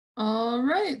All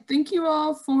right, thank you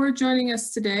all for joining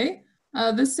us today.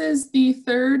 This is the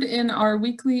third in our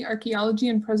weekly Archaeology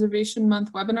and Preservation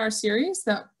Month webinar series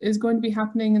that is going to be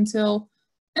happening until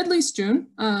at least June.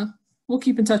 We'll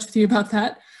keep in touch with you about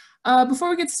that. Before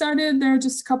we get started, there are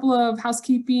just a couple of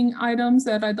housekeeping items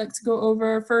that I'd like to go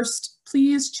over. First,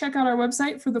 please check out our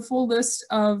website for the full list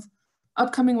of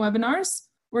upcoming webinars.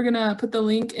 We're gonna put the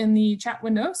link in the chat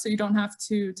window so you don't have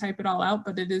to type it all out,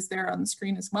 but it is there on the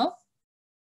screen as well.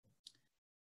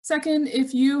 Second,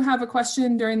 if you have a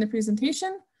question during the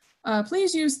presentation,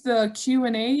 please use the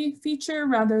Q&A feature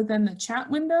rather than the chat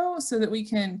window so that we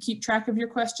can keep track of your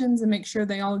questions and make sure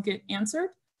they all get answered.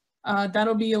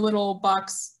 That'll be a little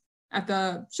box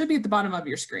should be at the bottom of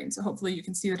your screen, so hopefully you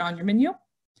can see that on your menu.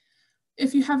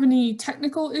 If you have any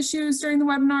technical issues during the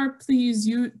webinar, please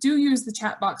do use the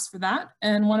chat box for that,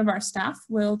 and one of our staff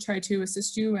will try to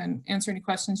assist you and answer any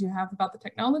questions you have about the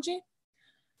technology.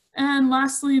 And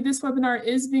lastly, this webinar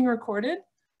is being recorded,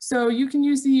 so you can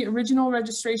use the original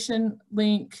registration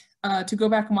link to go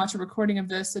back and watch a recording of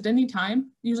this at any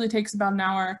time. It usually takes about an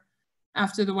hour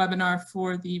after the webinar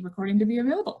for the recording to be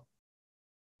available.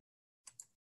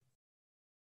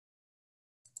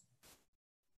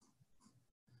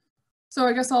 So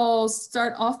I guess I'll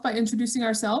start off by introducing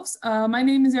ourselves. My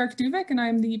name is Eric Duvik, and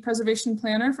I'm the Preservation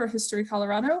Planner for History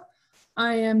Colorado.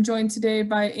 I am joined today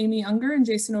by Amy Unger and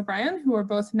Jason O'Brien, who are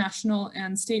both National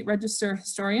and State Register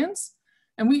historians.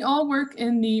 And we all work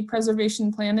in the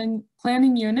Preservation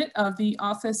Planning Unit of the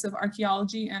Office of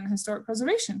Archaeology and Historic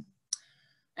Preservation.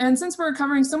 And since we're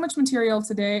covering so much material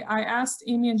today, I asked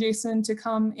Amy and Jason to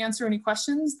come answer any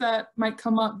questions that might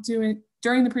come up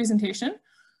during the presentation.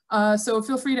 So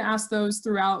feel free to ask those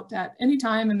throughout at any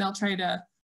time, and they'll try to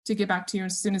get back to you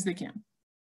as soon as they can.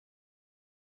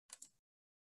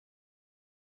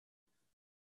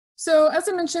 So as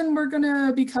I mentioned, we're going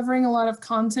to be covering a lot of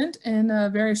content in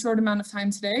a very short amount of time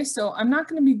today. So I'm not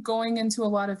going to be going into a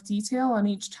lot of detail on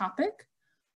each topic.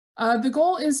 The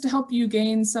goal is to help you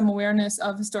gain some awareness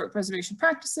of historic preservation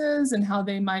practices and how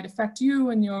they might affect you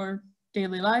in your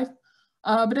daily life.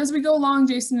 But as we go along,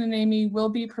 Jason and Amy will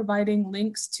be providing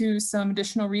links to some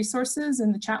additional resources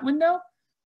in the chat window,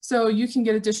 so you can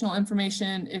get additional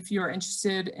information if you're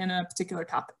interested in a particular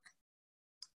topic.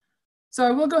 So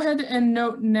I will go ahead and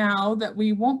note now that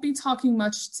we won't be talking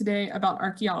much today about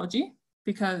archaeology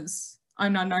because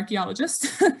I'm not an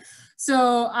archaeologist.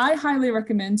 So I highly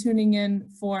recommend tuning in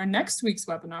for next week's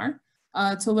webinar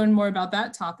to learn more about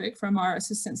that topic from our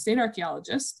Assistant State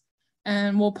Archaeologist.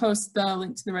 And we'll post the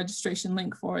link to the registration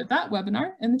link for that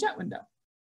webinar in the chat window.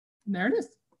 And there it is.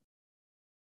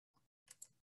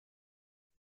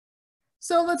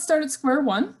 So let's start at square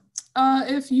one.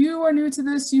 If you are new to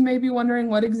this, you may be wondering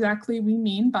what exactly we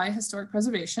mean by historic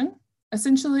preservation.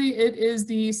 Essentially, it is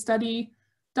the study,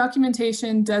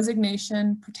 documentation,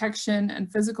 designation, protection,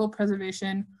 and physical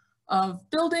preservation of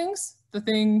buildings, the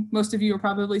thing most of you are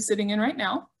probably sitting in right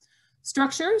now,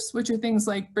 structures, which are things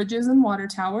like bridges and water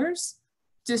towers,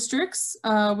 districts,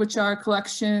 which are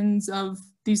collections of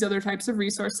these other types of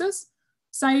resources,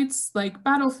 sites like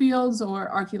battlefields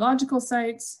or archaeological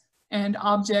sites, and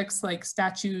objects like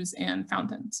statues and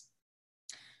fountains.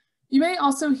 You may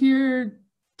also hear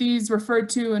these referred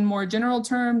to in more general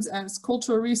terms as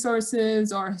cultural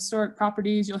resources or historic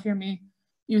properties. You'll hear me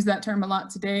use that term a lot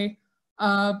today.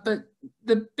 But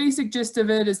the basic gist of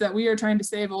it is that we are trying to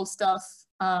save old stuff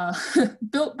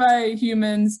built by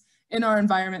humans in our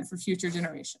environment for future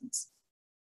generations.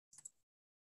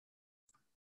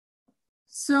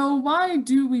 So why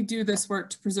do we do this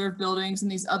work to preserve buildings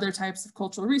and these other types of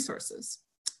cultural resources?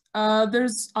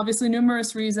 There's obviously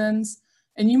numerous reasons,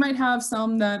 and you might have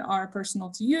some that are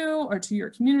personal to you or to your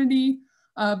community,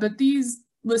 but these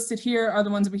listed here are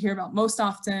the ones we hear about most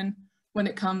often when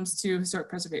it comes to historic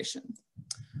preservation.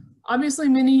 Obviously,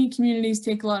 many communities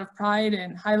take a lot of pride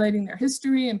in highlighting their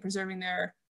history and preserving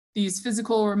these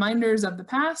physical reminders of the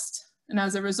past, and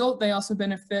as a result, they also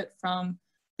benefit from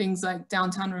things like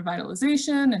downtown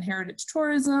revitalization and heritage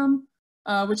tourism,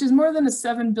 which is more than a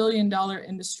 $7 billion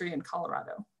industry in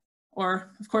Colorado.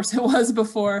 Or, of course, it was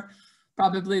before,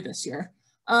 probably this year.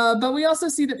 But we also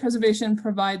see that preservation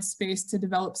provides space to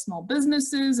develop small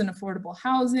businesses and affordable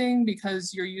housing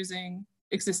because you're using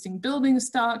existing building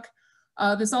stock.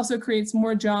 This also creates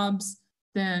more jobs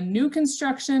than new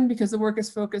construction because the work is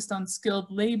focused on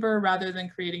skilled labor rather than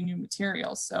creating new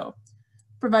materials. So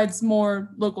provides more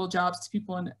local jobs to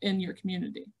people in your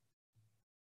community.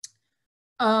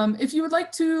 If you would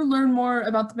like to learn more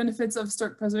about the benefits of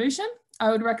historic preservation, I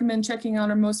would recommend checking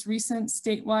out our most recent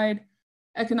statewide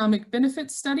economic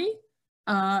benefits study.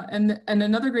 And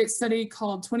another great study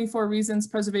called 24 Reasons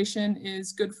Preservation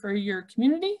is Good for Your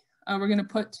Community. We're going to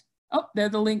put, oh, there are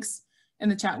the links in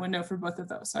the chat window for both of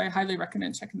those. So I highly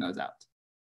recommend checking those out.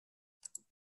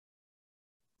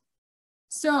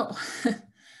 So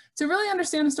to really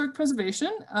understand historic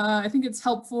preservation, I think it's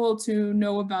helpful to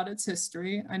know about its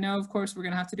history. I know, of course, we're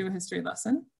going to have to do a history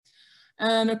lesson.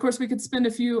 And of course, we could spend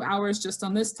a few hours just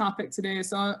on this topic today.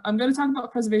 So I'm going to talk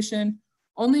about preservation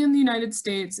only in the United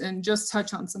States and just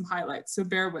touch on some highlights, so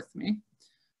bear with me.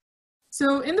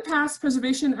 So in the past,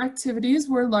 preservation activities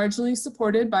were largely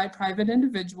supported by private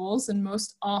individuals, and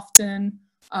most often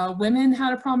women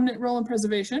had a prominent role in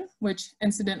preservation, which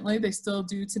incidentally they still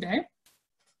do today.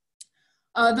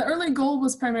 The early goal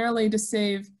was primarily to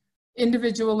save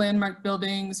individual landmark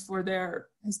buildings for their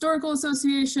historical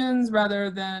associations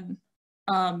rather than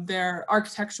their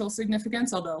architectural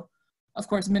significance, although of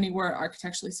course many were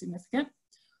architecturally significant.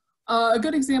 A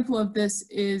good example of this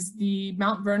is the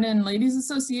Mount Vernon Ladies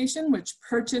Association, which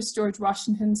purchased George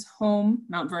Washington's home,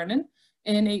 Mount Vernon,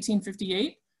 in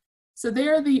 1858. So they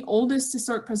are the oldest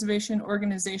historic preservation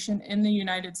organization in the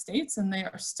United States, and they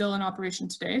are still in operation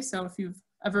today. So if you've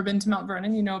ever been to Mount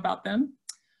Vernon, you know about them.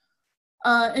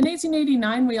 In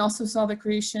 1889, we also saw the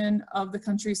creation of the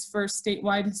country's first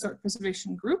statewide historic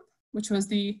preservation group, which was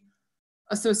the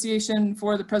Association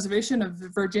for the Preservation of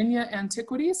Virginia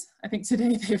Antiquities. I think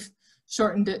today they've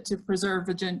shortened it to Preserve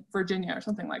Virginia or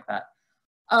something like that.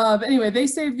 But anyway, they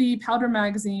saved the powder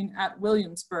magazine at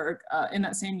Williamsburg in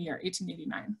that same year,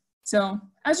 1889. So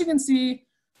as you can see,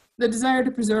 the desire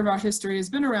to preserve our history has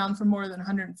been around for more than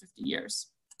 150 years.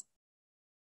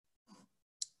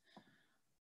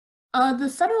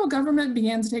 The federal government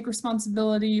began to take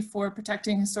responsibility for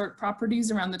protecting historic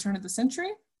properties around the turn of the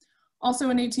century.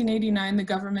 Also in 1889, the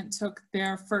government took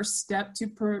their first step to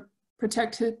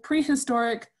protect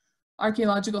prehistoric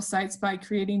archaeological sites by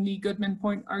creating the Goodman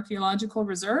Point Archaeological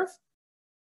Reserve.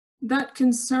 That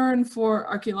concern for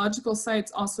archaeological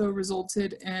sites also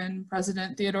resulted in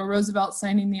President Theodore Roosevelt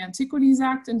signing the Antiquities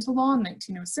Act into law in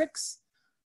 1906.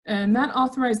 And that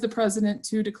authorized the president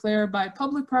to declare by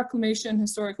public proclamation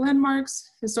historic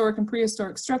landmarks, historic and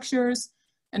prehistoric structures,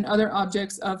 and other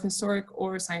objects of historic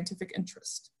or scientific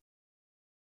interest.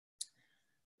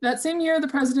 That same year, the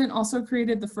president also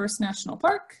created the first national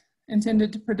park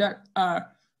intended to protect,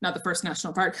 not the first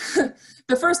national park,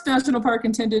 the first national park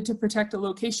intended to protect a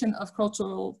location of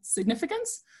cultural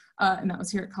significance, and that was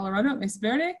here at Colorado at Mesa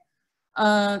Verde.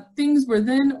 Things were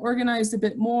then organized a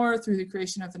bit more through the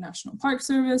creation of the National Park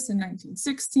Service in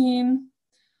 1916.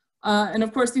 And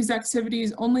of course, these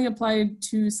activities only applied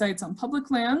to sites on public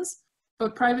lands,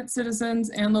 but private citizens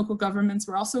and local governments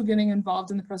were also getting involved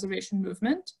in the preservation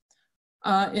movement.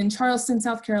 In Charleston,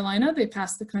 South Carolina, they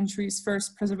passed the country's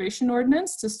first preservation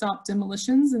ordinance to stop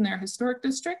demolitions in their historic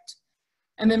district.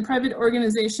 And then private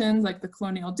organizations like the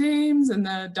Colonial Dames and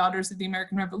the Daughters of the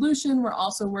American Revolution were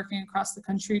also working across the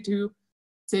country to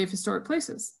save historic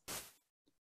places.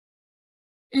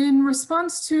 In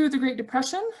response to the Great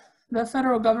Depression, the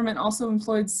federal government also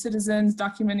employed citizens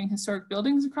documenting historic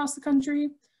buildings across the country.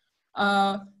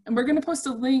 And we're going to post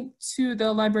a link to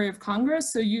the Library of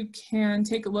Congress so you can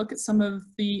take a look at some of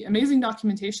the amazing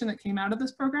documentation that came out of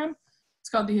this program. It's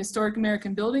called the Historic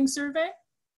American Building Survey.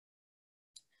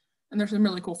 And there's some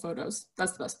really cool photos.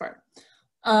 That's the best part.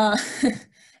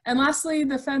 And lastly,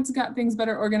 the feds got things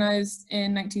better organized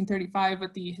in 1935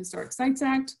 with the Historic Sites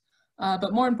Act,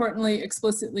 but more importantly,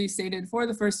 explicitly stated for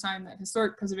the first time that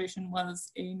historic preservation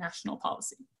was a national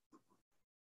policy.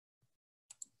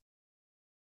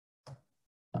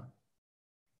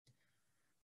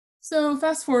 So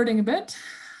fast forwarding a bit,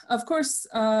 of course,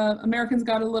 Americans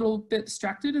got a little bit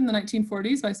distracted in the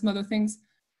 1940s by some other things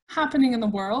happening in the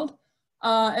world.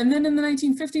 And then in the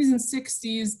 1950s and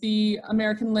 60s, the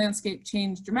American landscape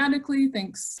changed dramatically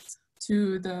thanks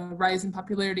to the rise in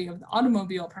popularity of the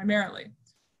automobile primarily.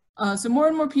 So more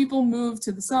and more people moved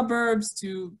to the suburbs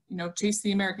to, chase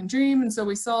the American dream. And so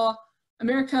we saw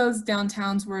America's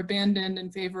downtowns were abandoned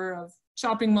in favor of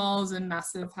shopping malls and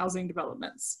massive housing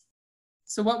developments.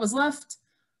 So what was left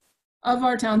of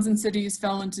our towns and cities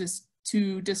fell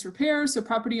into disrepair. So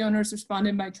property owners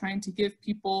responded by trying to give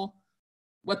people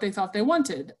what they thought they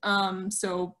wanted.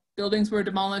 So buildings were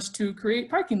demolished to create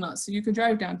parking lots so you could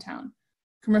drive downtown.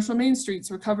 Commercial main streets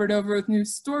were covered over with new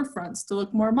storefronts to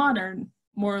look more modern,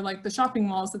 more like the shopping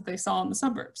malls that they saw in the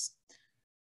suburbs.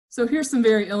 So here's some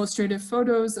very illustrative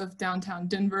photos of downtown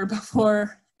Denver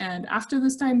before and after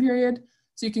this time period.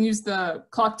 So you can use the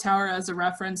clock tower as a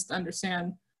reference to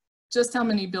understand just how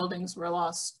many buildings were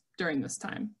lost during this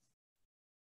time.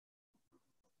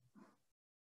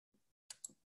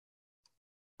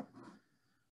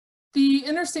 The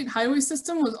interstate highway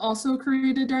system was also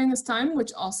created during this time,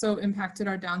 which also impacted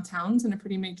our downtowns in a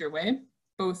pretty major way,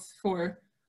 both for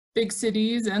big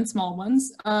cities and small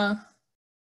ones.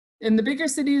 In the bigger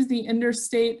cities, the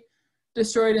interstate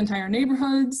destroyed entire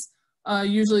neighborhoods,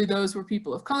 usually those where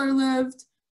people of color lived,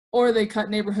 or they cut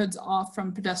neighborhoods off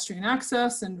from pedestrian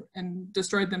access and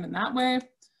destroyed them in that way.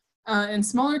 In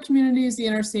smaller communities, the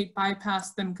interstate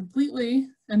bypassed them completely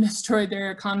and destroyed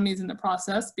their economies in the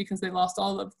process because they lost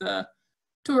all of the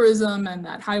tourism and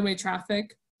that highway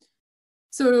traffic.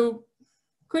 So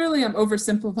clearly I'm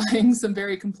oversimplifying some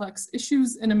very complex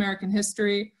issues in American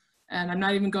history, and I'm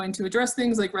not even going to address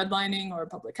things like redlining or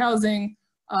public housing.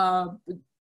 The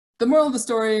moral of the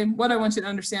story, what I want you to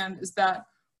understand is that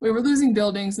we were losing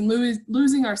buildings and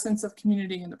losing our sense of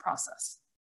community in the process.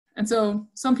 And so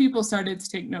some people started to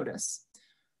take notice.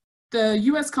 The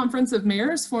US Conference of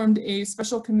Mayors formed a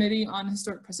special committee on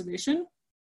historic preservation,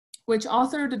 which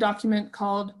authored a document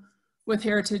called With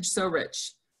Heritage So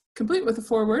Rich, complete with a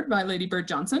foreword by Lady Bird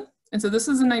Johnson. And so this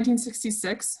was in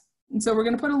 1966. And so we're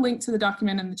going to put a link to the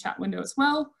document in the chat window as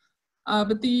well.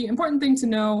 But the important thing to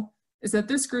know is that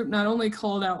this group not only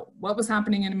called out what was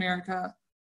happening in America,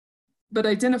 but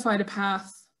identified a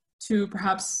path to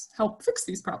perhaps help fix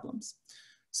these problems.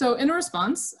 So in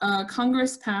response,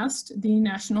 Congress passed the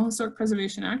National Historic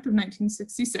Preservation Act of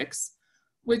 1966,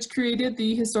 which created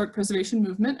the historic preservation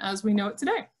movement as we know it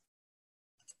today.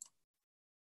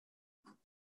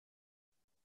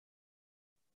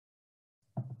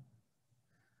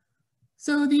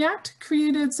 So the Act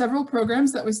created several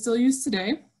programs that we still use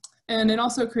today, and it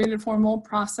also created formal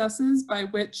processes by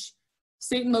which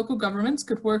state and local governments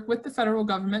could work with the federal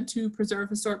government to preserve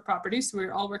historic properties, so we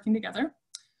were all working together.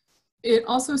 It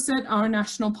also set our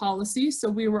national policy, so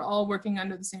we were all working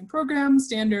under the same programs,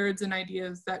 standards, and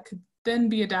ideas that could then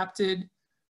be adapted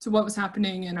to what was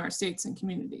happening in our states and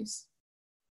communities.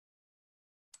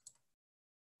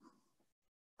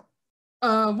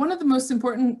 One of the most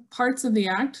important parts of the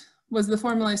Act was the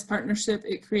formalized partnership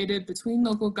it created between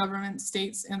local government,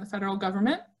 states, and the federal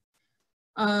government.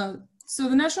 So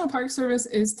the National Park Service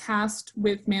is tasked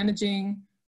with managing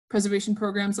preservation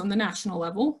programs on the national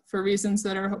level for reasons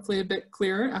that are hopefully a bit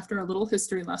clearer after a little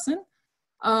history lesson.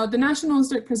 The National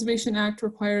Historic Preservation Act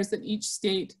requires that each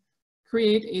state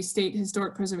create a state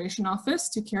historic preservation office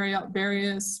to carry out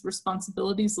various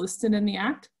responsibilities listed in the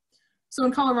Act. So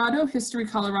in Colorado, History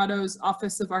Colorado's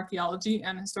Office of Archaeology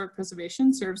and Historic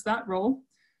Preservation serves that role.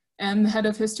 And the head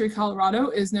of History Colorado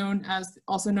is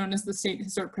also known as the State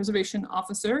Historic Preservation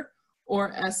Officer,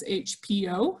 or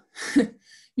SHPO.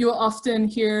 You will often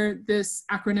hear this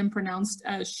acronym pronounced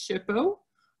as SHPO,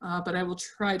 but I will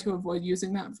try to avoid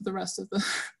using that for the rest of the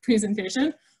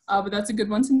presentation, but that's a good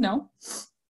one to know.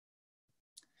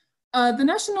 The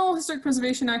National Historic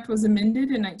Preservation Act was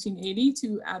amended in 1980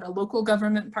 to add a local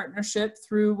government partnership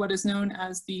through what is known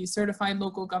as the Certified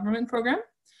Local Government Program,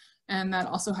 and that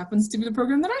also happens to be the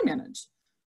program that I manage.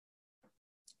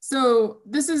 So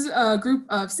this is a group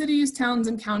of cities, towns,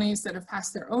 and counties that have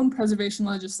passed their own preservation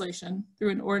legislation through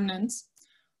an ordinance.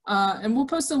 And we'll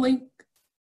post a link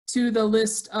to the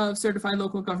list of certified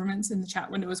local governments in the chat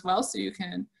window as well, so you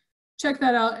can check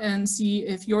that out and see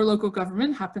if your local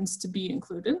government happens to be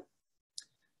included.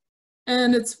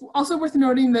 And it's also worth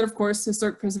noting that, of course,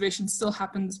 historic preservation still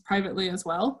happens privately as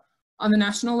well. On the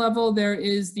national level, there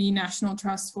is the National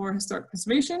Trust for Historic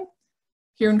Preservation.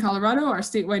 Here in Colorado, our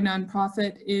statewide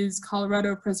nonprofit is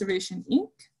Colorado Preservation, Inc.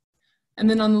 And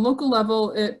then on the local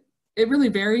level, it really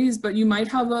varies, but you might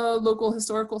have a local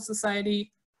historical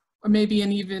society or maybe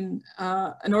an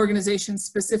organization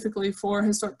specifically for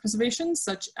historic preservation,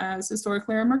 such as Historic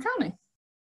Larimer County.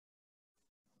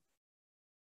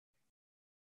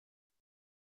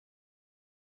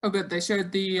 Oh good, they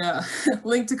shared the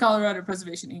link to Colorado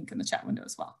Preservation, Inc. in the chat window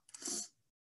as well.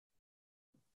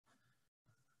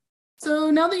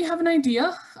 So now that you have an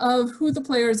idea of who the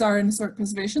players are in historic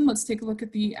preservation, let's take a look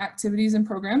at the activities and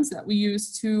programs that we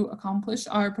use to accomplish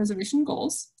our preservation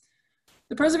goals.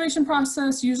 The preservation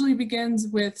process usually begins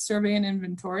with survey and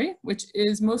inventory, which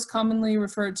is most commonly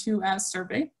referred to as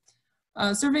survey.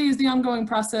 Survey is the ongoing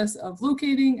process of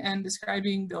locating and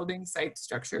describing buildings, sites,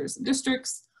 structures, and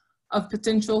districts of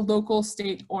potential local,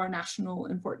 state, or national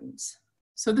importance.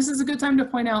 So this is a good time to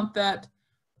point out that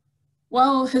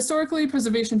while historically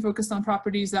preservation focused on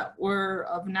properties that were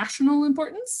of national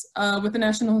importance, with the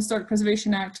National Historic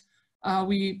Preservation Act,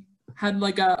 we had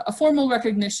like a formal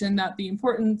recognition that the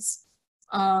importance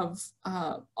of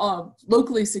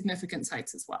locally significant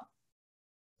sites as well.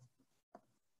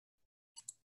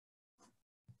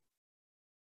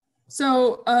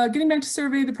 So getting back to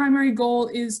survey, the primary goal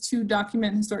is to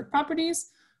document historic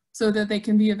properties, so that they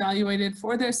can be evaluated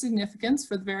for their significance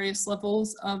for the various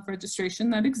levels of registration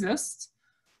that exist.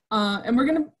 And we're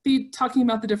going to be talking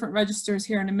about the different registers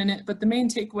here in a minute, but the main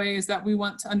takeaway is that we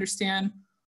want to understand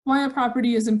why a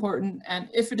property is important and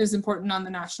if it is important on the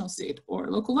national, state, or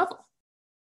local level.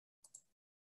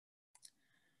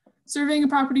 Surveying a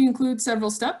property includes several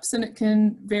steps, and it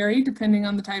can vary depending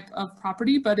on the type of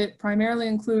property, but it primarily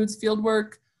includes field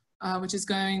work, which is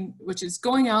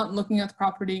going out and looking at the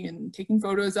property and taking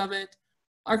photos of it,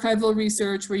 archival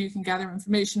research, where you can gather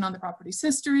information on the property's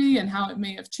history and how it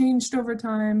may have changed over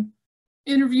time,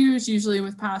 interviews, usually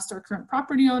with past or current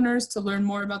property owners, to learn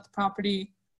more about the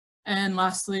property, and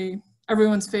lastly,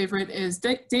 everyone's favorite is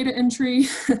data entry,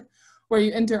 where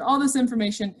you enter all this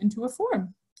information into a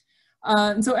form.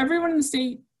 And so everyone in the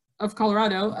state of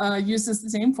Colorado uses the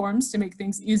same forms to make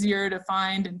things easier to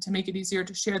find and to make it easier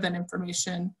to share that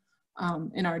information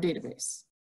in our database.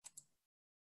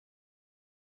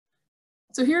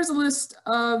 So here's a list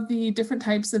of the different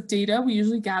types of data we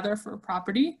usually gather for a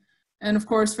property. And of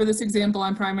course, for this example,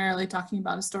 I'm primarily talking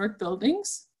about historic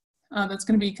buildings. That's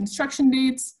going to be construction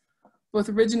dates, both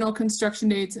original construction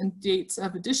dates and dates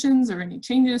of additions or any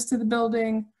changes to the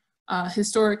building,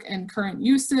 historic and current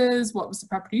uses, what was the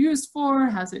property used for,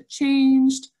 has it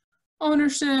changed,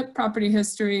 ownership, property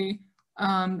history,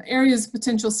 areas of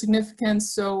potential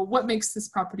significance, so what makes this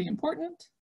property important,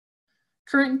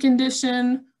 current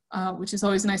condition, which is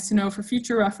always nice to know for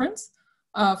future reference,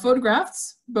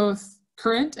 photographs, both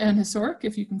current and historic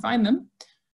if you can find them,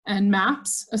 and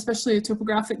maps, especially a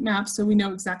topographic map, so we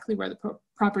know exactly where the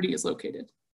property is located.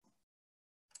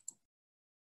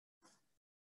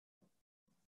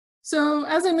 So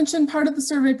as I mentioned, part of the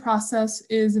survey process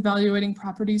is evaluating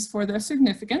properties for their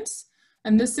significance,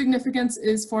 and this significance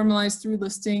is formalized through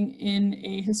listing in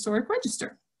a historic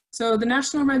register. So the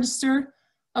National Register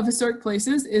of Historic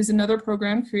Places is another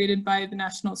program created by the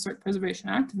National Historic Preservation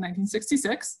Act of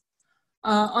 1966.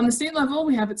 On the state level,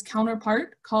 we have its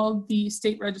counterpart called the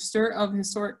State Register of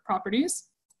Historic Properties.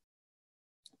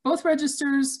 Both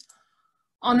registers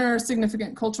honor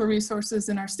significant cultural resources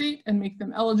in our state and make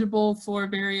them eligible for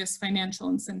various financial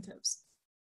incentives.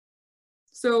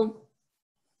 So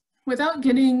without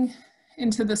getting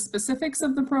into the specifics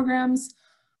of the programs,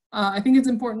 I think it's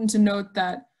important to note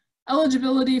that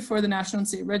eligibility for the national and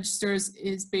state registers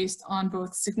is based on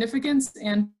both significance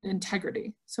and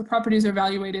integrity. So properties are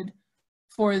evaluated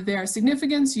for their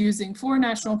significance using 4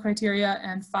 national criteria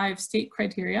and 5 state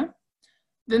criteria.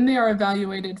 Then they are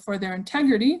evaluated for their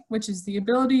integrity, which is the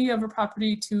ability of a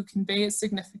property to convey its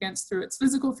significance through its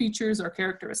physical features or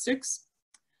characteristics.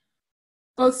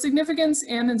 Both significance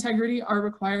and integrity are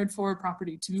required for a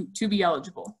property to be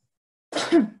eligible.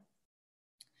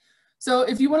 So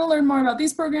if you want to learn more about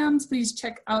these programs, please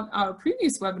check out our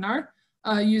previous webinar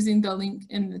using the link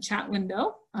in the chat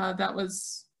window. That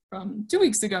was from 2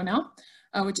 weeks ago now,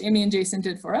 which Amy and Jason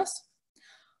did for us.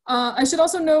 I should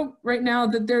also note right now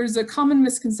that there's a common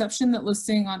misconception that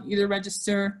listing on either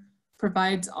register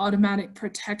provides automatic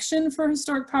protection for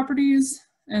historic properties.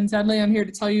 And sadly, I'm here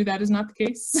to tell you that is not the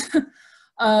case.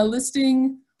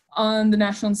 Listing on the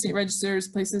national and state registers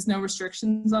places no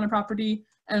restrictions on a property,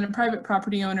 and a private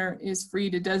property owner is free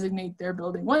to designate their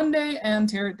building one day and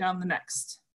tear it down the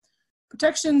next.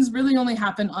 Protections really only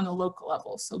happen on the local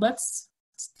level, so let's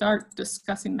start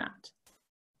discussing that.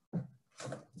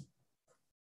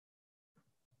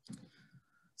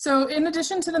 So in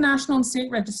addition to the national and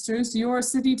state registers, your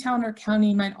city, town, or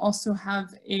county might also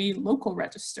have a local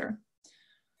register.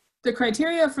 The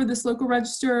criteria for this local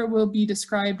register will be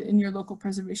described in your local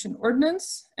preservation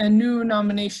ordinance, and new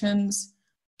nominations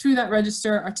to that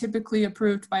register are typically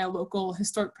approved by a local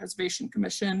historic preservation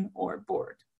commission or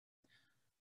board.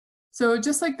 So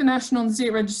just like the national and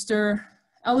state register,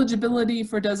 eligibility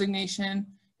for designation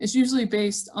is usually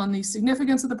based on the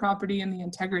significance of the property and the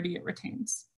integrity it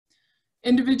retains.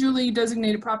 Individually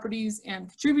designated properties and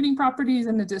contributing properties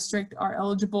in the district are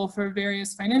eligible for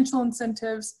various financial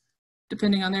incentives,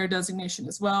 depending on their designation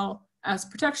as well as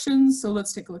protections. So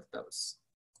let's take a look at those.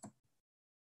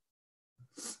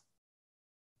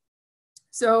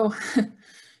 So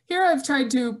here I've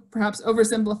tried to perhaps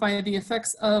oversimplify the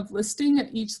effects of listing at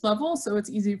each level so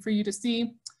it's easy for you to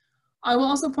see. I will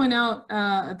also point out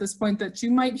at this point that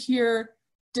you might hear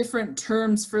different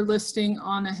terms for listing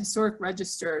on a historic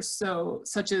register, so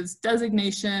such as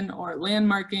designation or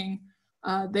landmarking.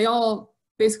 They all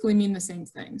basically mean the same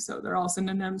thing, so they're all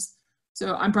synonyms.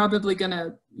 So I'm probably going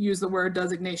to use the word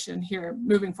designation here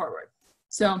moving forward.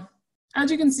 So as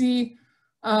you can see,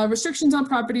 restrictions on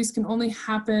properties can only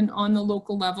happen on the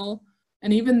local level.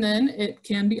 And even then, it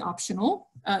can be optional.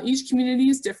 Each community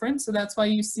is different, so that's why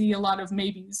you see a lot of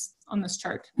maybes on this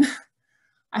chart.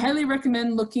 I highly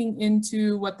recommend looking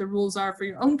into what the rules are for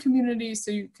your own community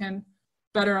so you can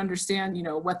better understand,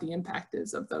 what the impact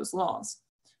is of those laws.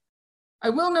 I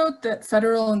will note that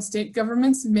federal and state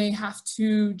governments may have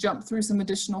to jump through some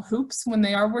additional hoops when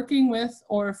they are working with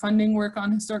or funding work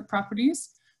on historic properties,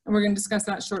 and we're going to discuss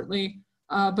that shortly.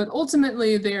 But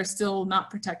ultimately, they are still not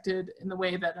protected in the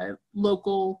way that a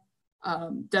local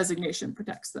designation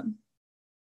protects them.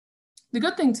 The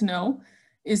good thing to know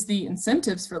is the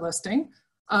incentives for listing.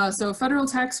 So federal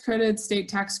tax credits,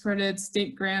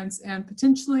 state grants, and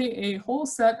potentially a whole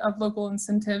set of local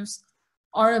incentives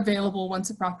are available once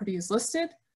a property is listed.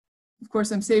 Of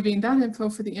course, I'm saving that info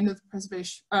for the end of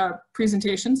the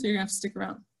presentation, so you're gonna have to stick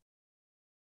around.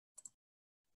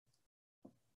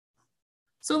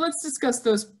 So let's discuss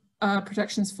those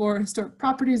protections for historic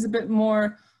properties a bit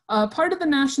more. Part of the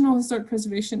National Historic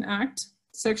Preservation Act,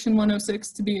 Section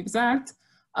 106 to be exact,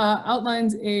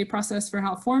 outlines a process for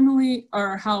how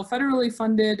federally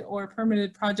funded or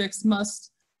permitted projects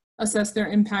must assess their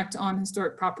impact on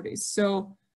historic properties.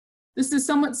 So this is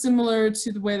somewhat similar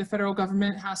to the way the federal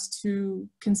government has to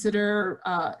consider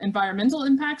environmental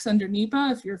impacts under NEPA,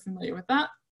 if you're familiar with that.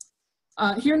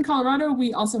 Here in Colorado,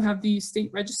 we also have the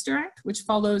State Register Act, which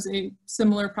follows a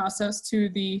similar process to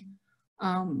the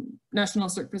National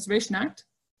Historic Preservation Act.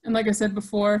 And like I said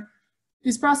before,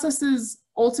 these processes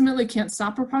ultimately can't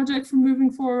stop a project from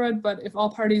moving forward, but if all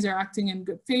parties are acting in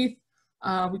good faith,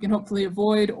 we can hopefully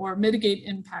avoid or mitigate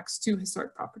impacts to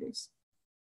historic properties.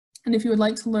 And if you would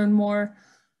like to learn more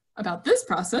about this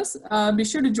process, be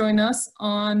sure to join us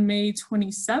on May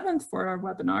 27th for our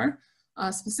webinar.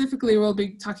 Specifically, we'll be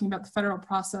talking about the federal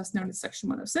process known as Section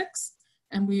 106,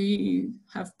 and we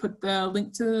have put the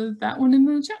link to that one in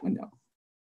the chat window.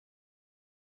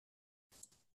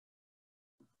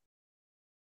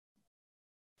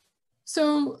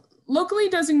 So locally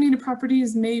designated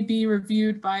properties may be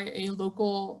reviewed by a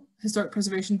local historic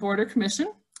preservation board or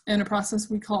commission in a process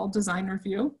we call design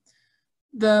review.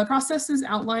 The process is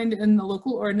outlined in the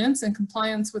local ordinance, and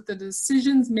compliance with the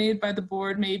decisions made by the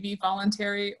board may be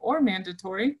voluntary or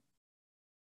mandatory.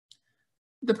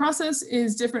 The process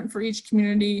is different for each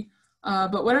community,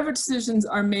 but whatever decisions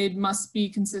are made must be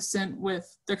consistent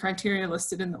with the criteria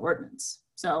listed in the ordinance.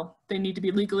 So they need to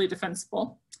be legally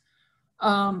defensible.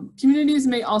 Communities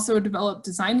may also develop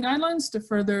design guidelines to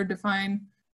further define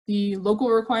the local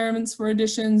requirements for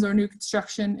additions or new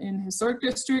construction in historic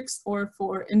districts or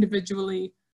for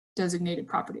individually designated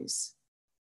properties.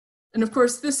 And of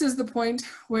course, this is the point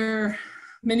where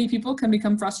many people can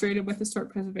become frustrated with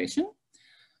historic preservation.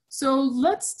 So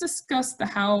let's discuss the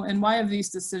how and why of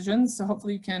these decisions, so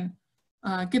hopefully you can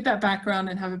get that background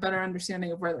and have a better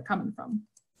understanding of where they're coming from.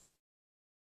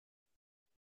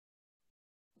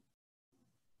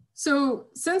 So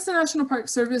since the National Park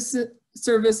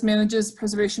Service manages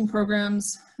preservation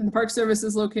programs, and the Park Service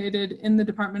is located in the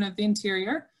Department of the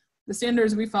Interior, the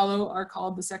standards we follow are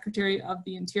called the Secretary of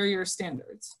the Interior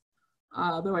Standards.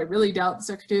 Though I really doubt the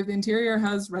Secretary of the Interior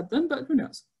has read them, but who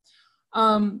knows.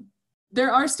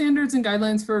 There are standards and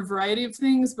guidelines for a variety of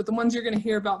things, but the ones you're going to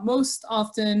hear about most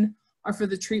often are for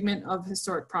the treatment of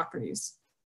historic properties.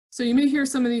 So you may hear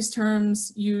some of these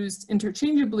terms used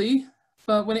interchangeably,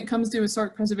 but when it comes to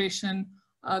historic preservation,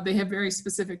 they have very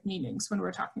specific meanings when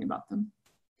we're talking about them.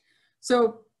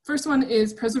 So first one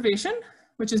is preservation,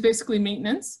 which is basically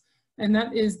maintenance, and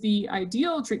that is the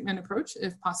ideal treatment approach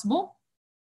if possible.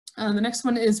 The next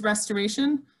one is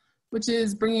restoration, which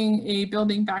is bringing a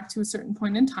building back to a certain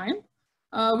point in time.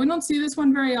 We don't see this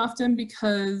one very often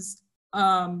because,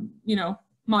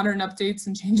 modern updates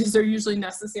and changes are usually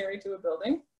necessary to a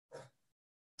building.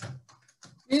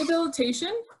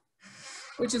 Rehabilitation,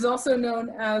 which is also known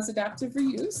as adaptive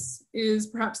reuse, is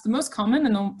perhaps the most common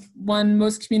and the one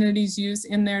most communities use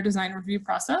in their design review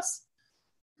process.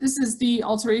 This is the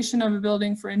alteration of a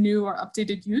building for a new or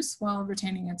updated use while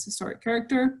retaining its historic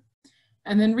character.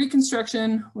 And then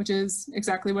reconstruction, which is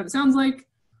exactly what it sounds like,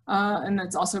 and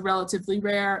that's also relatively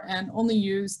rare and only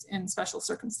used in special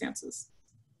circumstances.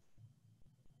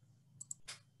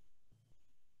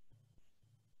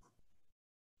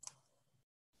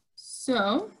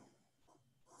 So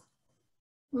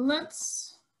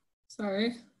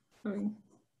sorry, having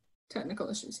technical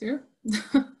issues here.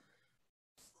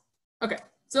 Okay,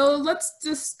 so let's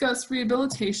discuss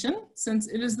rehabilitation since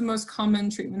it is the most common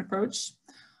treatment approach.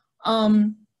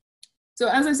 So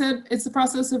as I said, it's the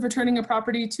process of returning a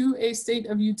property to a state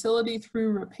of utility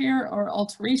through repair or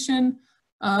alteration,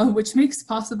 which makes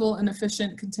possible an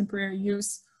efficient contemporary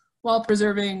use while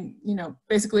preserving,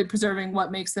 basically preserving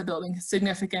what makes the building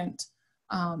significant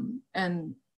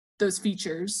and those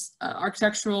features,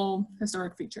 architectural,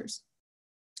 historic features.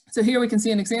 So here we can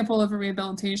see an example of a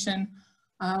rehabilitation,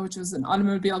 which was an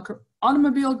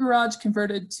automobile garage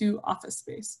converted to office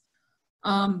space.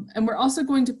 And we're also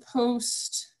going to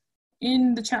post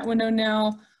in the chat window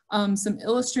now some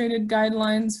illustrated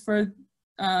guidelines for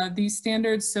these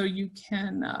standards, so you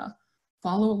can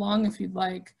follow along if you'd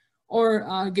like,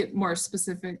 or get more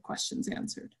specific questions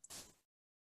answered.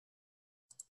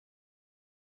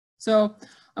 So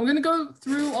I'm going to go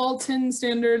through all 10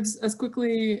 standards as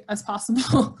quickly as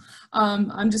possible.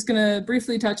 I'm just going to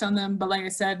briefly touch on them, but like I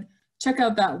said, check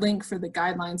out that link for the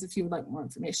guidelines if you would like more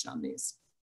information on these.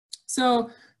 So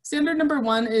standard number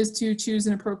 1 is to choose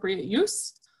an appropriate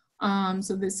use.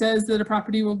 So this says that a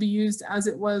property will be used as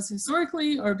it was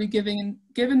historically or be given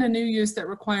a new use that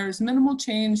requires minimal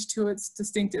change to its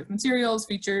distinctive materials,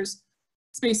 features,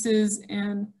 spaces,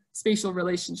 and spatial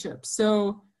relationships.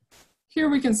 So here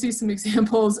we can see some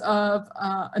examples of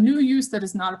a new use that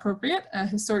is not appropriate, a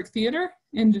historic theater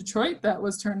in Detroit that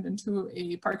was turned into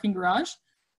a parking garage.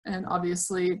 And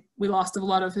obviously we lost a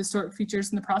lot of historic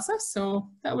features in the process, so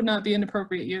that would not be an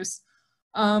appropriate use.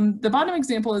 The bottom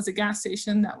example is a gas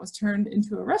station that was turned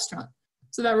into a restaurant.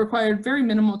 So that required very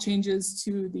minimal changes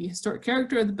to the historic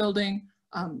character of the building,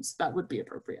 so that would be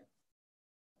appropriate.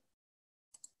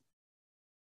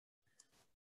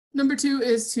 Number 2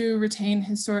 is to retain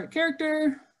historic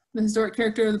character. The historic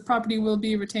character of the property will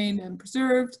be retained and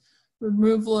preserved.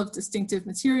 Removal of distinctive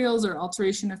materials or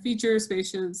alteration of features,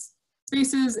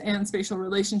 spaces, and spatial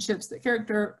relationships that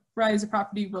characterize a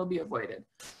property will be avoided.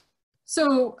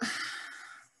 So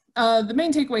the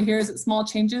main takeaway here is that small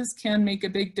changes can make a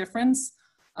big difference,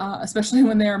 especially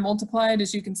when they are multiplied.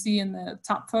 As you can see in the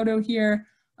top photo here,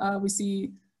 we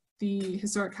see the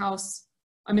historic house.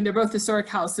 I mean, they're both historic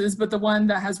houses, but the one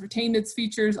that has retained its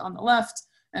features on the left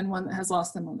and one that has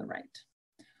lost them on the right.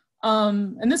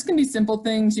 And this can be simple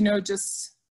things,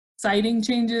 just siding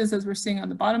changes, as we're seeing on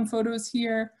the bottom photos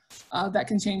here, that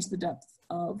can change the depth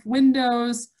of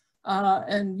windows.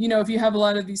 And if you have a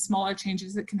lot of these smaller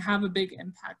changes, it can have a big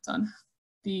impact on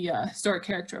the historic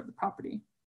character of the property.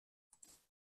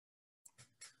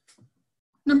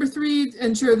 Number 3,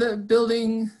 ensure that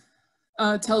building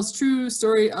tells true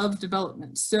story of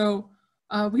development. So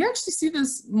we actually see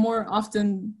this more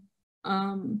often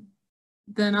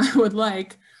than I would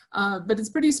like, but it's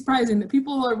pretty surprising that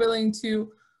people are willing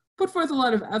to put forth a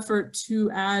lot of effort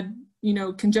to add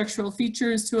conjectural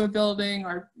features to a building,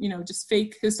 or just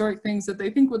fake historic things that they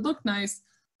think would look nice,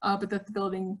 but that the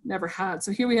building never had.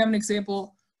 So here we have an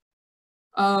example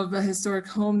of a historic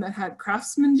home that had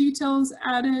craftsman details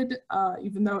added,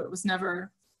 even though it was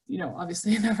never,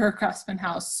 obviously never a craftsman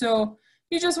house. So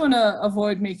you just want to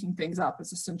avoid making things up,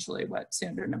 is essentially what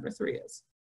standard number 3 is.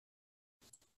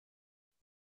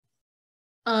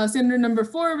 Standard number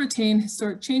 4, retain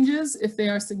historic changes if they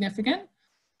are significant.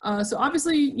 So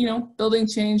obviously,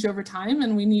 buildings change over time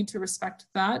and we need to respect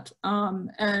that.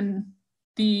 And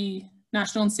the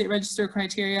National and State Register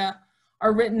criteria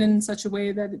are written in such a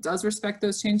way that it does respect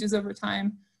those changes over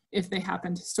time if they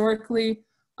happened historically.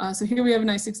 So here we have a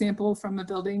nice example from a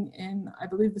building in, I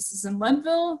believe this is in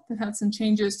Leadville, that had some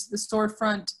changes to the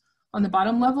storefront on the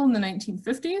bottom level in the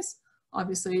 1950s.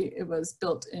 Obviously, it was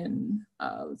built in,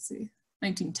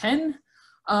 1910.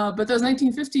 But those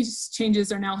 1950s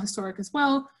changes are now historic as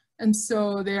well, and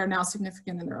so they are now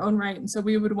significant in their own right, and so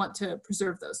we would want to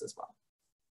preserve those as well.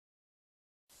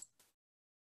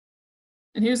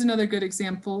 And here's another good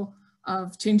example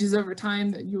of changes over time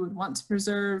that you would want to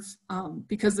preserve.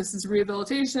 Because this is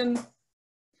rehabilitation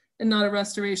and not a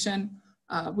restoration,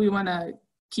 we want to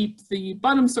keep the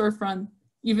bottom storefront,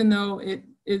 even though it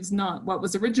is not what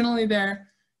was originally there,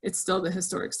 it's still the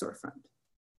historic storefront.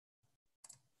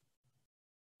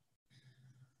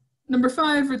 Number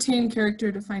 5, retain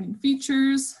character defining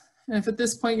features. And if at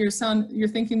this point you're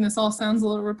thinking this all sounds a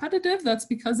little repetitive, that's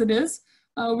because it is.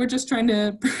 We're just trying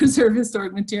to preserve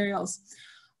historic materials.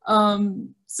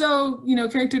 So,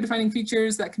 character defining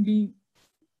features that can be,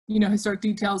 historic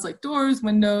details like doors,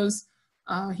 windows.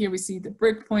 Here we see the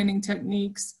brick pointing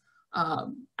techniques.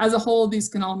 As a whole, these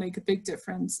can all make a big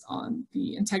difference on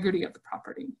the integrity of the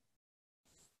property.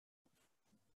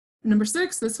 Number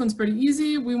 6, this one's pretty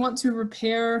easy. We want to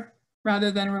repair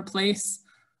rather than replace.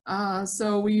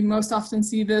 So we most often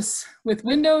see this with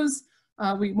windows.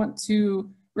 We want to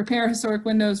repair historic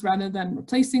windows rather than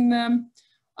replacing them.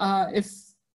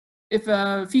 If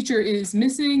a feature is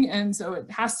missing and so it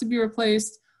has to be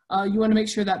replaced, you want to make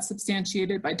sure that's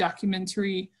substantiated by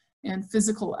documentary and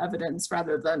physical evidence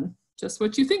rather than just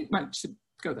what you think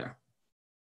go there.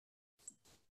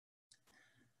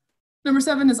 Number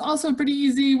 7 is also pretty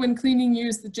easy. When cleaning,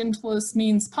 use the gentlest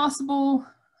means possible.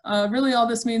 Really all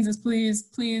this means is please,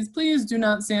 please, please do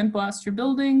not sandblast your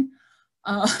building.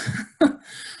 You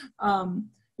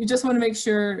just want to make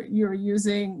sure you're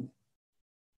using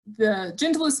the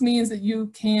gentlest means that you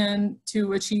can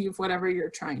to achieve whatever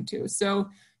you're trying to. So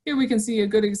here we can see a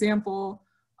good example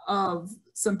of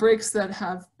some bricks that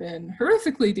have been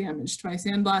horrifically damaged by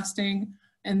sandblasting,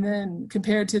 and then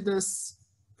compared to this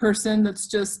person that's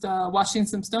just washing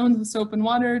some stones with soap and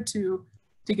water to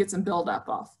get some buildup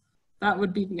off. That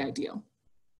would be the ideal.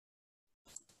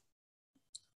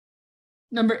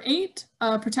 Number 8,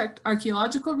 protect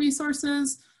archaeological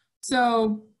resources.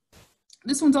 So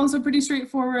this one's also pretty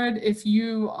straightforward. If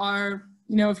you are,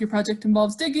 if your project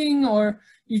involves digging or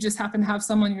you just happen to have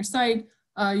some on your site,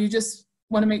 you just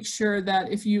want to make sure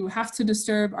that if you have to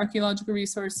disturb archaeological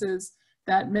resources,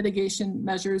 that mitigation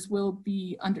measures will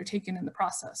be undertaken in the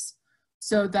process.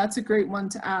 So that's a great one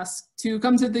to ask, to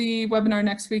come to the webinar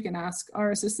next week and ask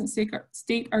our assistant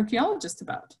state archaeologist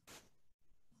about.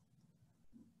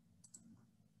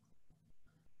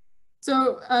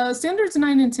 So standards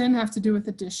 9 and 10 have to do with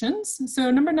additions. So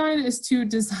number 9 is to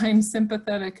design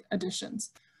sympathetic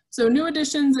additions. So new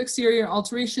additions, exterior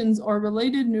alterations, or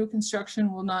related new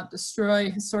construction will not destroy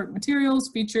historic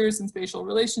materials, features, and spatial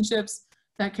relationships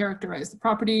that characterize the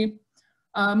property.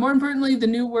 More importantly, the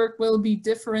new work will be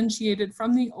differentiated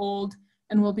from the old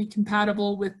and will be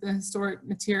compatible with the historic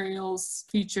materials,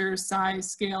 features,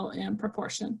 size, scale, and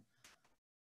proportion.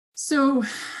 So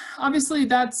obviously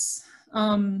that's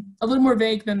a little more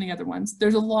vague than the other ones.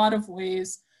 There's a lot of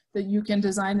ways that you can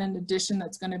design an addition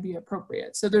that's going to be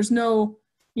appropriate. So there's no,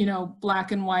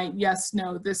 black and white, yes,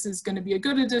 no, this is going to be a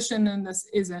good addition and this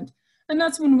isn't. And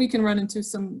that's when we can run into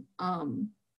some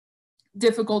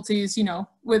difficulties,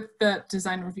 with the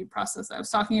design review process I was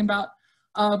talking about.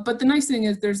 But the nice thing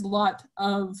is there's a lot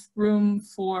of room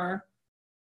for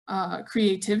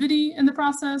creativity in the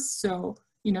process. So,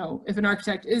 if an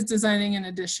architect is designing an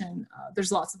addition,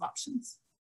 there's lots of options.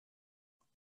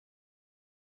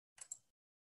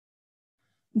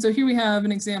 And so here we have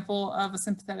an example of a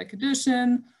sympathetic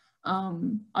addition.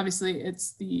 Obviously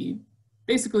it's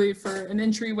basically for an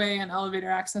entryway and elevator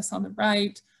access on the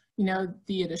right.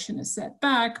 The addition is set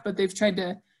back, but they've tried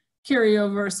to carry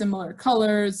over similar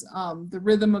colors. The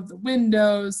rhythm of the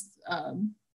windows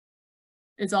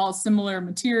is all similar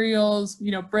materials,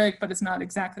 brick, but it's not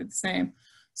exactly the same.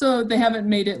 So they haven't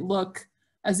made it look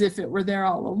as if it were there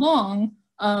all along,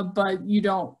 but you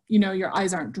don't, your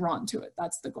eyes aren't drawn to it.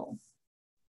 That's the goal.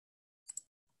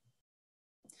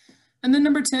 And then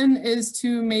number 10 is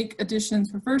to make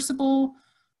additions reversible.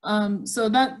 So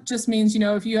that just means,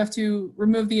 if you have to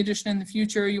remove the addition in the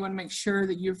future, you want to make sure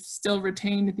that you've still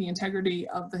retained the integrity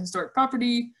of the historic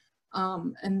property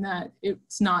and that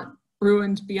it's not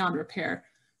ruined beyond repair.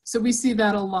 So we see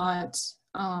that a lot.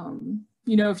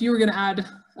 If you were going to add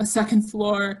a second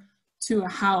floor to a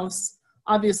house,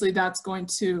 obviously that's going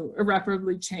to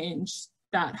irreparably change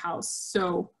that house.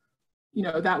 So,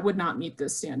 that would not meet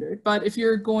this standard. But if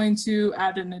you're going to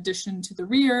add an addition to the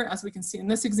rear, as we can see in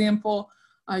this example,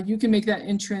 you can make that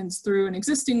entrance through an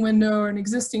existing window or an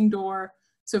existing door.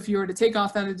 So if you were to take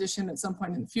off that addition at some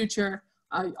point in the future,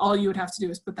 all you would have to do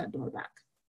is put that door back.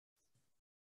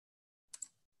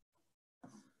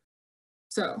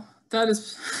 So that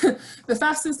is the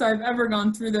fastest I've ever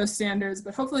gone through those standards,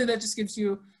 but hopefully that just gives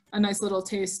you a nice little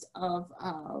taste of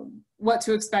what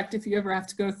to expect if you ever have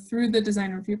to go through the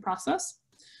design review process.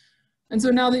 And so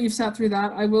now that you've sat through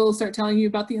that, I will start telling you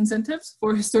about the incentives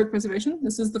for historic preservation.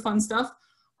 This is the fun stuff.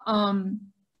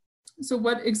 So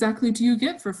what exactly do you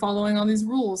get for following all these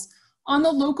rules? On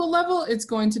the local level, it's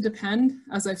going to depend,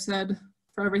 as I've said,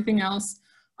 for everything else.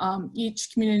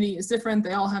 Each community is different.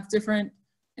 They all have different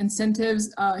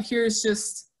incentives. Here's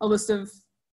just a list of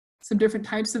some different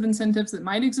types of incentives that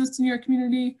might exist in your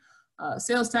community.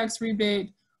 Sales tax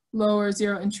rebate, low or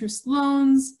zero interest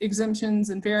loans, exemptions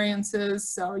and variances.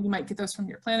 So you might get those from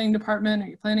your planning department or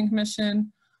your planning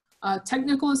commission.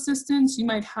 Technical assistance, you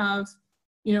might have,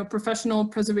 professional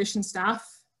preservation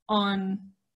staff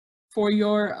for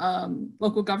your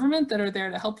local government that are there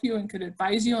to help you and could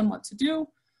advise you on what to do.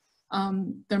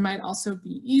 There might also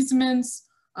be easements,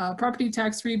 property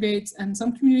tax rebates, and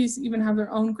some communities even have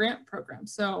their own grant program.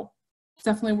 So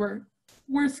definitely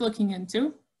worth looking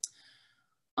into.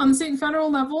 On the state and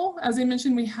federal level, as I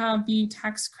mentioned, we have the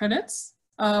tax credits.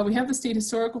 We have the State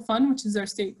Historical Fund, which is our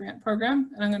state grant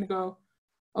program, and I'm going to go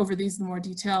over these in more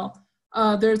detail.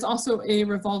 There's also a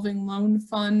revolving loan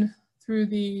fund through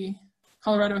the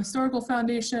Colorado Historical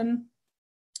Foundation.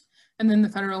 and then the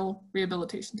federal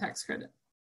rehabilitation tax credit.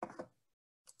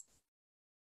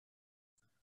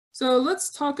 So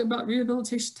let's talk about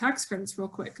rehabilitation tax credits real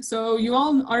quick. So you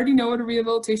all already know what a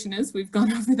rehabilitation is. We've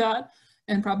gone over that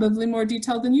in probably more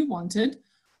detail than you wanted.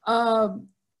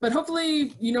 But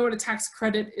hopefully you know what a tax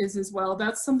credit is as well.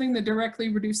 That's something that directly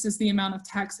reduces the amount of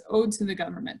tax owed to the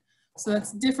government. So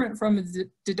that's different from a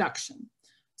deduction.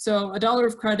 So $1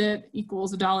 of credit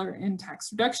equals $1 in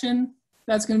tax reduction.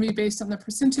 That's going to be based on the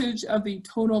percentage of the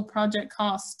total project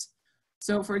cost.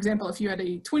 So for example, if you had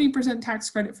a 20% tax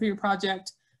credit for your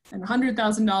project and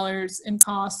 $100,000 in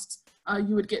cost,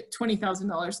 you would get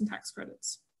 $20,000 in tax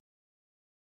credits.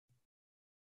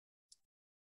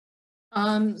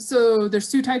 So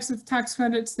there's two types of tax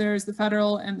credits. There's the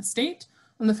federal and the state.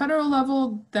 On the federal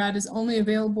level, that is only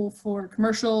available for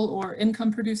commercial or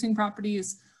income producing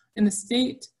properties. In the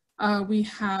state, we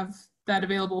have that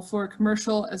available for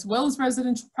commercial as well as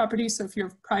residential properties. So if you're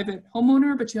a private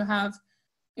homeowner, but you have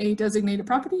a designated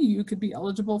property, you could be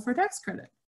eligible for a tax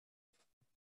credit.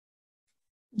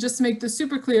 Just to make this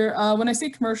super clear, when I say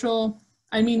commercial,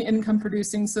 I mean income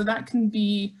producing. So that can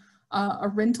be a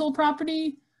rental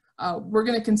property. We're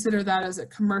going to consider that as a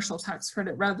commercial tax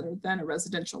credit rather than a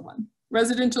residential one.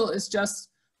 Residential is just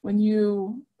when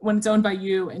it's owned by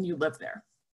you and you live there,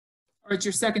 or it's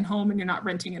your second home and you're not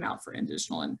renting it out for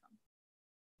additional income.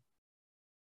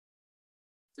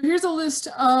 So here's a list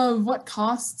of what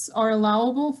costs are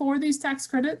allowable for these tax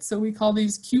credits. So we call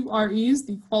these QREs,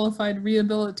 the Qualified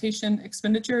Rehabilitation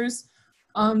Expenditures.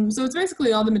 So it's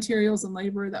basically all the materials and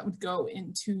labor that would go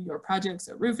into your projects,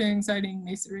 so roofing, siding,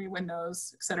 masonry,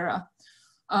 windows, etc.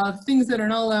 Things that are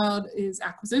not allowed is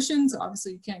acquisitions.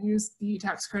 Obviously, you can't use the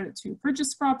tax credit to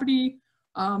purchase property.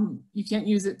 You can't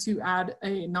use it to add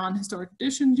a non-historic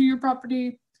addition to your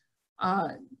property.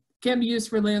 Can't be used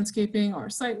for landscaping or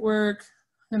site work,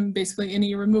 and basically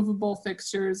any removable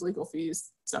fixtures, legal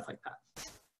fees, stuff like that.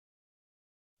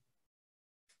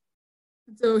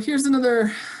 So here's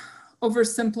another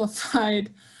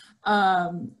oversimplified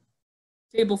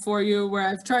table for you where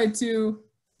I've tried to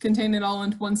contain it all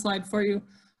into one slide for you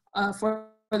for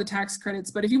the tax credits.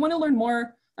 But if you want to learn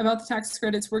more about the tax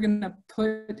credits, we're going to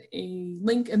put a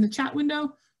link in the chat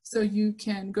window so you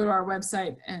can go to our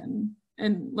website and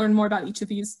learn more about each of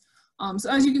these.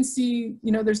 So as you can see,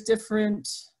 there's different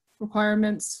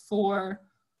requirements for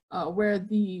where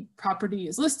the property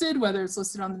is listed, whether it's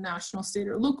listed on the national, state,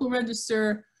 or local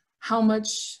register, how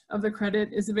much of the credit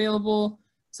is available.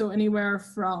 So anywhere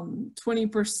from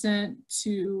 20%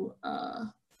 to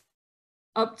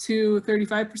up to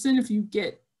 35% if you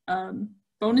get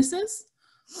bonuses.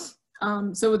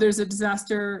 So there's a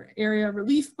disaster area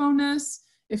relief bonus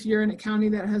if you're in a county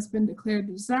that has been declared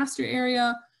a disaster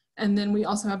area. And then we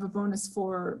also have a bonus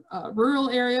for rural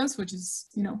areas, which is,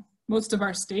 most of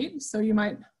our state. So you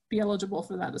might be eligible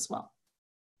for that as well.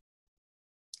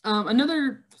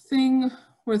 Another thing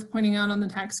worth pointing out on the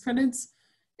tax credits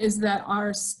is that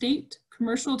our state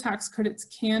commercial tax credits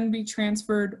can be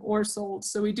transferred or sold.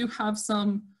 So we do have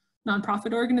some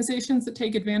nonprofit organizations that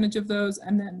take advantage of those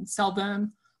and then sell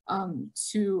them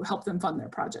to help them fund their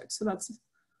projects. So that's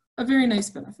a very nice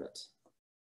benefit.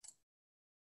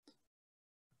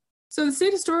 So the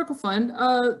State Historical Fund,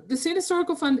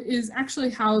 is actually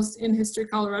housed in History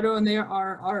Colorado, and they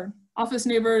are our office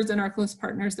neighbors and our close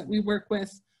partners that we work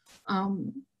with.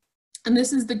 And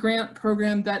this is the grant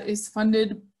program that is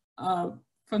funded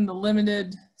from the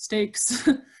limited stakes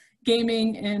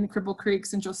gaming in Cripple Creek,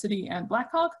 Central City, and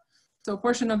Blackhawk. So a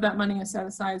portion of that money is set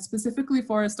aside specifically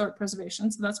for historic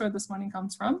preservation. So that's where this money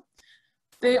comes from.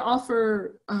 They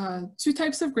offer two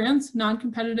types of grants,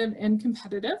 non-competitive and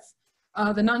competitive.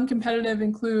 The non-competitive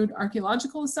include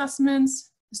archaeological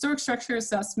assessments, historic structure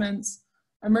assessments,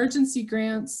 emergency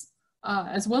grants,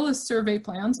 as well as survey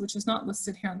plans, which is not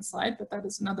listed here on the slide, but that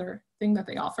is another thing that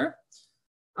they offer.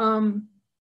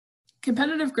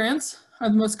 Competitive grants are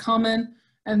the most common,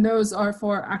 and those are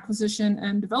for acquisition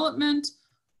and development,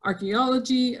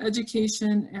 archaeology,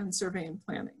 education, and survey and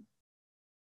planning.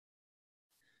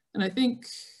 And I think,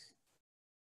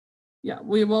 yeah,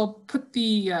 we will put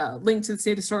the link to the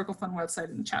State Historical Fund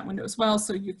website in the chat window as well,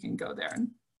 so you can go there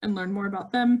and learn more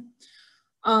about them.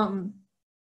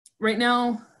 Right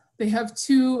now, they have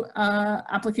two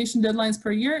application deadlines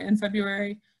per year, in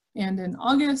February and in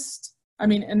August.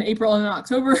 In April and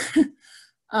October.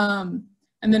 And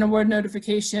then award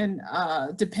notification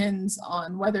depends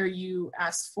on whether you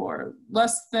asked for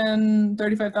less than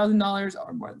 $35,000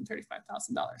 or more than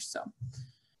 $35,000. So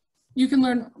you can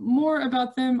learn more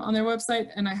about them on their website,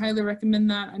 and I highly recommend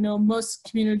that. I know most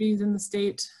communities in the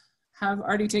state have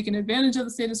already taken advantage of the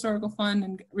State Historical Fund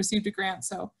and received a grant,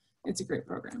 so it's a great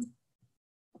program.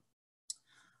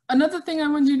 Another thing I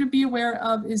want you to be aware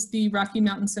of is the Rocky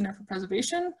Mountain Center for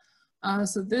Preservation.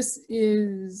 So this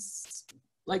is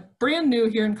like brand new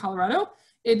here in Colorado.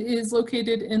 It is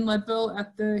located in Leadville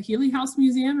at the Healy House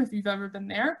Museum, if you've ever been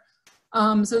there.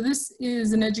 So this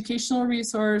is an educational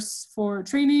resource for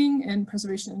training and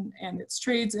preservation and its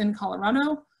trades in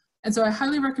Colorado. And so I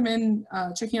highly recommend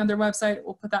checking out their website.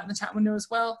 We'll put that in the chat window as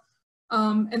well.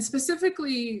 And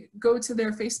specifically go to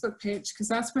their Facebook page, because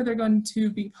that's where they're going to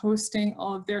be posting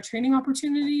all of their training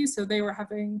opportunities. So they were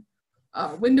having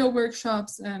window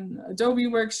workshops and Adobe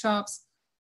workshops.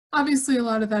 Obviously, a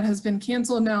lot of that has been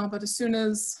canceled now, but as soon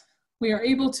as we are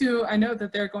able to, I know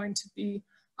that they're going to be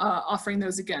offering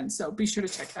those again. So be sure to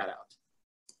check that out.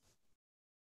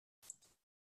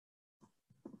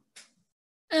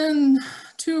 And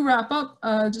to wrap up,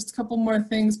 just a couple more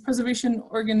things. Preservation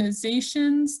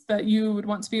organizations that you would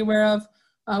want to be aware of.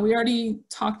 We already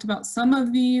talked about some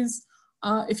of these.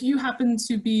 If you happen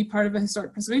to be part of a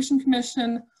Historic Preservation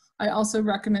Commission, I also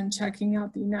recommend checking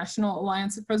out the National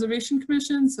Alliance of Preservation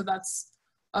Commissions. So that's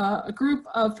a group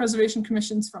of preservation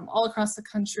commissions from all across the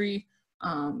country.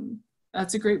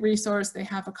 That's a great resource. They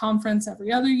have a conference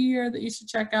every other year that you should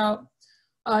check out.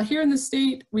 Here in the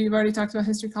state, we've already talked about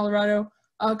History Colorado.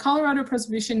 Colorado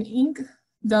Preservation Inc.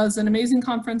 does an amazing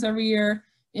conference every year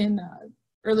in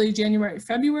early January,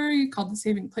 February, called the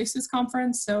Saving Places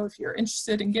Conference. So if you're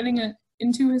interested in getting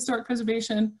into historic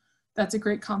preservation, that's a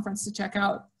great conference to check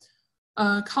out.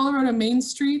 Colorado Main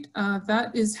Street,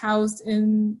 that is housed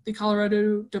in the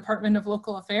Colorado Department of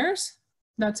Local Affairs.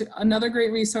 That's another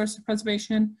great resource for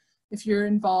preservation. If you're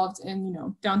involved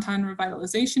in, downtown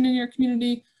revitalization in your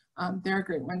community, they're a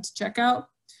great one to check out.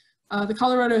 The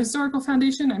Colorado Historical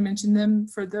Foundation, I mentioned them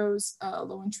for those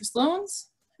low interest loans.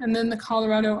 And then the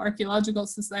Colorado Archaeological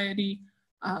Society,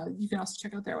 you can also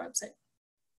check out their website.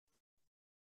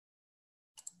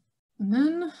 And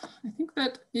then I think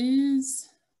that is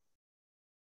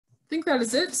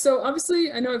it. So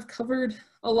obviously, I know I've covered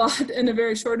a lot in a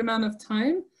very short amount of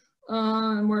time.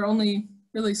 And we're only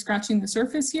really scratching the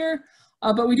surface here.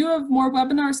 But we do have more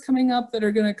webinars coming up that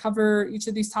are going to cover each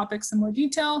of these topics in more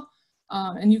detail.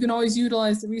 And you can always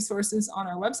utilize the resources on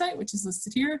our website, which is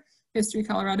listed here,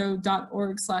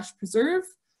 historycolorado.org/preserve.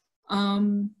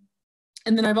 And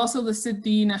then I've also listed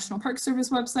the National Park Service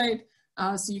website,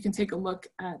 so you can take a look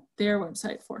at their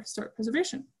website for historic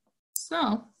preservation.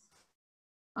 So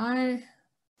I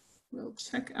will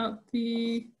check out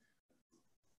the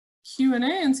Q&A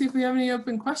and see if we have any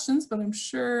open questions, but I'm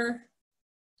sure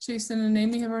Jason and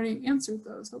Amy have already answered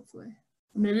those, hopefully.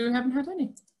 Or maybe we haven't had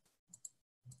any.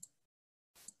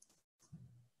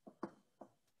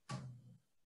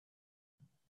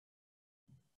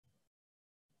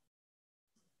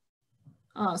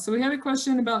 So we had a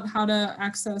question about how to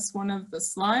access one of the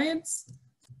slides.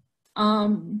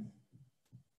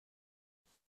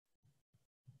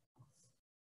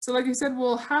 So like I said,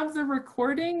 we'll have the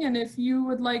recording, and if you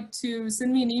would like to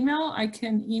send me an email, I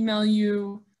can email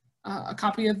you a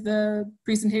copy of the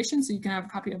presentation so you can have a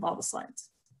copy of all the slides.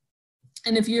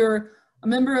 And if you're a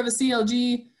member of a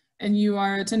CLG and you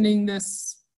are attending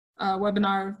this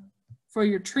webinar for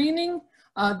your training,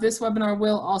 this webinar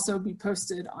will also be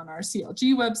posted on our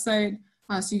CLG website,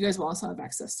 so you guys will also have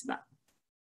access to that.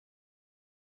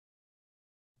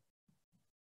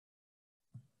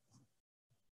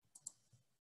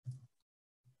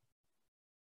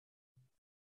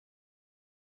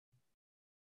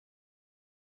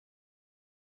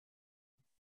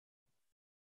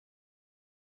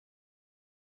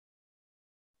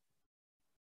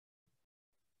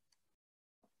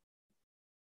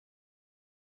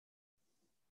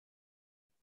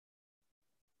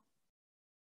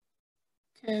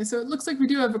 Okay, so it looks like we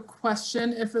do have a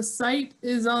question. If a site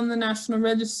is on the National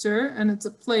Register and it's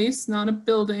a place, not a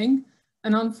building,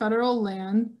 and on federal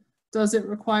land, does it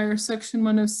require Section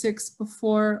 106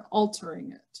 before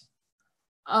altering it?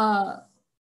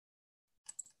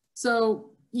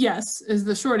 So yes, is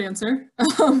the short answer.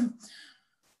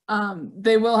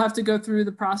 They will have to go through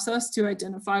the process to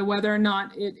identify whether or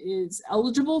not it is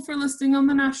eligible for listing on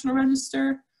the National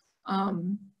Register.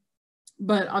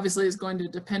 But obviously it's going to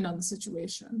depend on the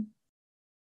situation.